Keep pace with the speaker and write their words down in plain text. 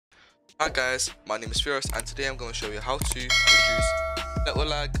Hi guys, my name is Firas and today I'm going to show you how to reduce network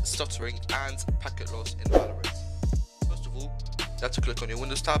lag, stuttering and packet loss in Valorant. First of all, you have to click on your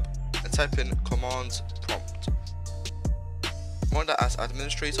Windows tab and type in command prompt. Command that as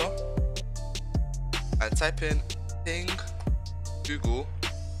administrator and type in ping.google.com,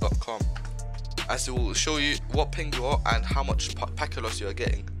 as it will show you what ping you are and how much packet loss you are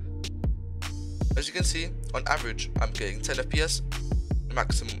getting. As you can see, on average I'm getting 10 FPS,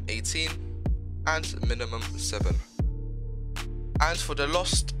 maximum 18 and minimum 7. And for the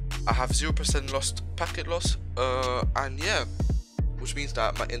lost, I have 0% lost packet loss, and yeah, which means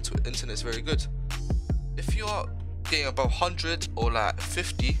that my internet is very good. If you are getting about 100 or like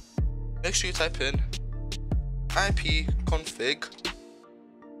 50, make sure you type in ipconfig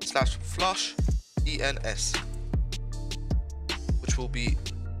 /flushdns,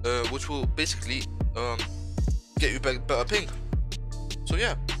 which will basically get you better ping. So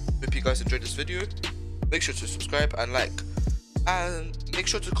yeah, hope you guys enjoyed this video. Make sure to subscribe and like, and make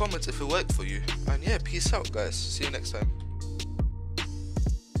sure to comment if it worked for you. And yeah, peace out guys, see you next time.